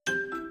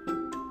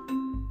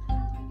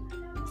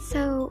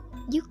So,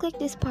 you click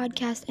this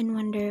podcast and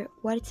wonder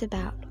what it's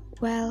about.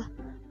 Well,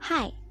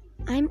 hi,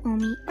 I'm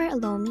Omi or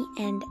Alomi,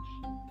 and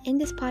in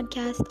this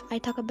podcast, I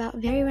talk about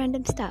very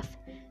random stuff.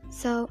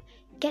 So,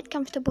 get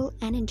comfortable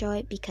and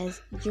enjoy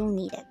because you'll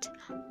need it.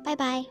 Bye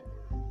bye.